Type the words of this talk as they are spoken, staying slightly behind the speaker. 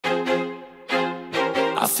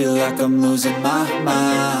I feel like I'm losing my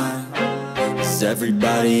mind. Is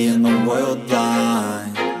everybody in the world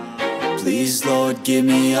blind? Please, Lord, give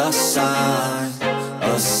me a sign,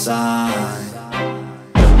 a sign.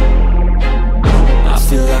 I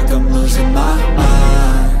feel like I'm losing my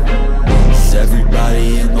mind. Is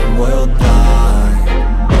everybody in the world blind?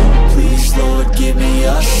 Please, Lord, give me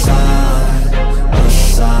a sign, a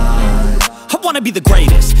sign. I wanna be the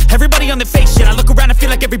greatest. Everybody on the fake shit. I look around and feel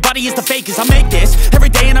like everybody is the fakest. I make this every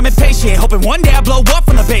day and I'm impatient, hoping one day I blow up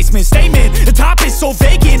from the basement. Statement, the top is so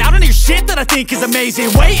vacant. I don't hear shit that I think is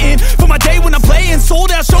amazing. Waiting for my day when I'm playing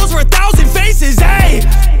sold out shows for 1,000 faces. Hey,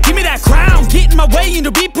 give me that crown, get in my way and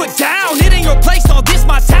to be put down. It ain't your place, all this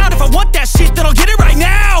my town. If I want that shit, then I'll get it right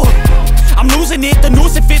now. I'm losing it, the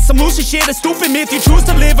noose it fits. I'm losing shit, a stupid myth. You choose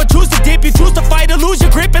to live or choose to dip. You choose to fight or lose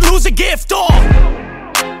your grip and lose a gift.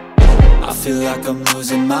 I feel like I'm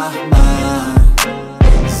losing my mind.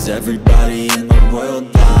 Is everybody in the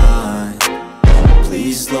world blind?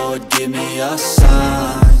 Please, Lord, give me a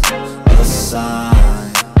sign, a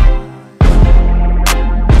sign.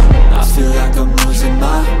 I feel like I'm losing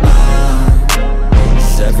my mind.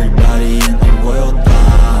 Is everybody in the world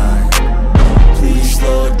blind? Please,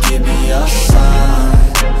 Lord, give me a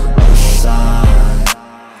sign, a sign.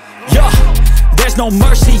 Yeah. There's no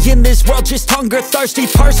mercy in this world, just hunger-thirsty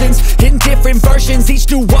persons in different versions. Each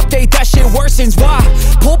new update, that shit worsens. Why?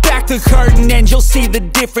 Pull back the curtain and you'll see the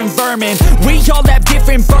different vermin. We all have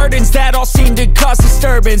different burdens that all seem to cause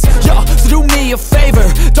disturbance. Yo, so do me a favor,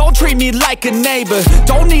 don't treat me like a neighbor.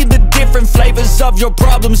 Don't need the different flavors of your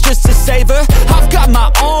problems just to savor. I've got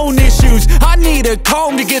my own issues, I need a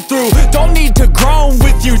comb to get through. Don't need to groan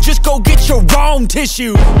with you, just go get your own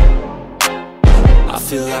tissue. I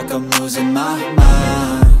feel like I'm losing my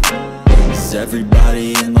mind. Is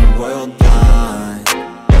everybody in the world blind?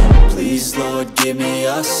 Please, Lord, give me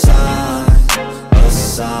a sign, a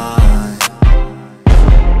sign.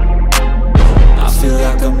 I feel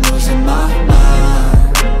like I'm losing my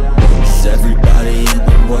mind. Is everybody in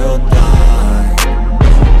the world blind?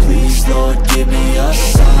 Please, Lord, give me a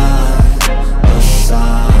sign, a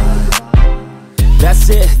sign. That's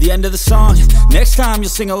it, the end of the song. Next time you'll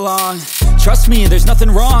sing along. Trust me, there's nothing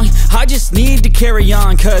wrong. I just need to carry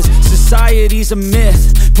on, cause society's a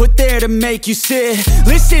myth put there to make you sit.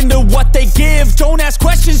 Listen to what they give. Don't ask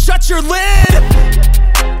questions, shut your lid.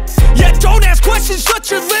 Yeah, don't ask questions, shut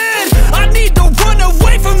your lid. I need to run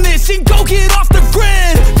away from this and go get off the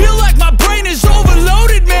grid. Feel like my brain is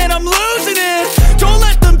overloaded, man, I'm losing it. Don't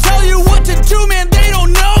let them tell you what to do, man, they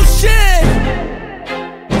don't know shit.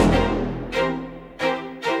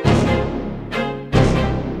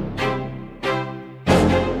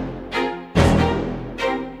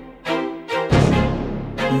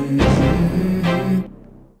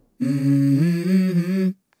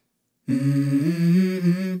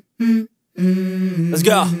 Let's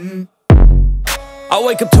go. I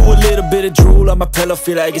wake up to a little bit of drool on my pillow,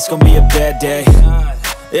 feel like it's gonna be a bad day.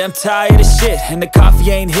 Yeah, I'm tired of shit, and the coffee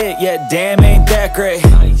ain't hit yet, damn, ain't that great.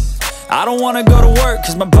 I don't wanna go to work,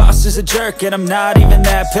 cause my boss is a jerk, and I'm not even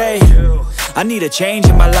that paid. I need a change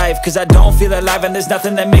in my life, cause I don't feel alive, and there's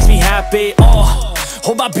nothing that makes me happy.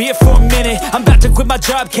 Hold my beer for a minute, I'm about to quit my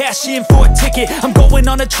job, cash in for a ticket. I'm going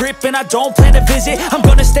on a trip and I don't plan to visit. I'm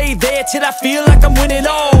gonna stay there till I feel like I'm winning,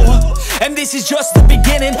 and this is just the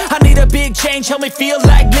beginning. I need a big change, help me feel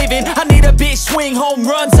like living. I need a big swing, home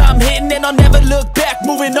runs I'm hitting, and I'll never look back,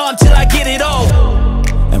 moving on till I get it all.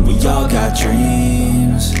 And we all got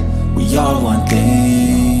dreams, we all want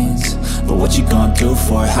things, but what you gonna do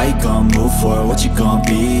for it? How you gonna move for it? What you gonna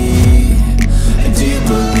be? And do you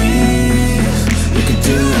believe you can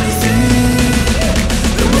do anything?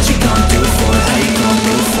 But what you gonna do for it? How you gonna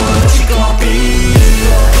move for it? What you gonna be?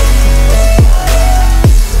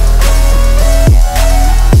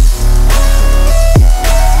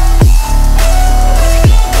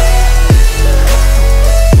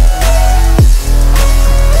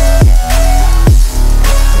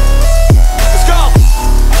 Let's go.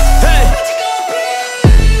 Hey.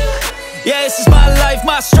 Yeah, this is my life,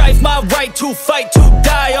 my strife, my right to fight, to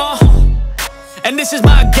die on. And this is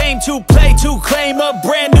my game to play, to claim a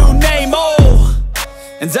brand new name,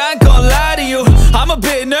 And I ain't gonna lie to you, I'm a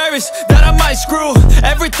bit nervous that I might screw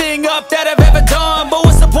everything up that I've ever done. But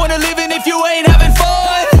what's the point of living if you ain't having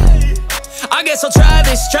fun? I guess I'll try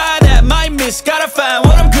this, try that, might miss, gotta find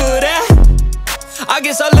what I'm good at. I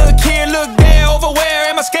guess I look here, look there, over where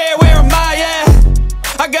am I scared, where am I at?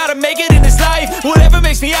 I gotta make it in this life, whatever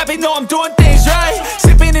makes me happy, know I'm doing things right.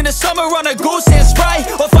 Sipping in the summer on a goose and Sprite,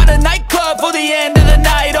 or find a nightclub for the end of the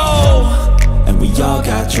night, And we all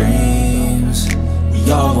got dreams,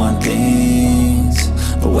 we all want things,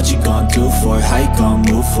 but But what you gonna do for it? How you gonna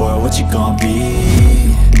move for it? What you gonna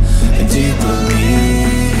be? And do you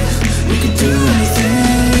believe you can do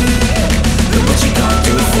anything?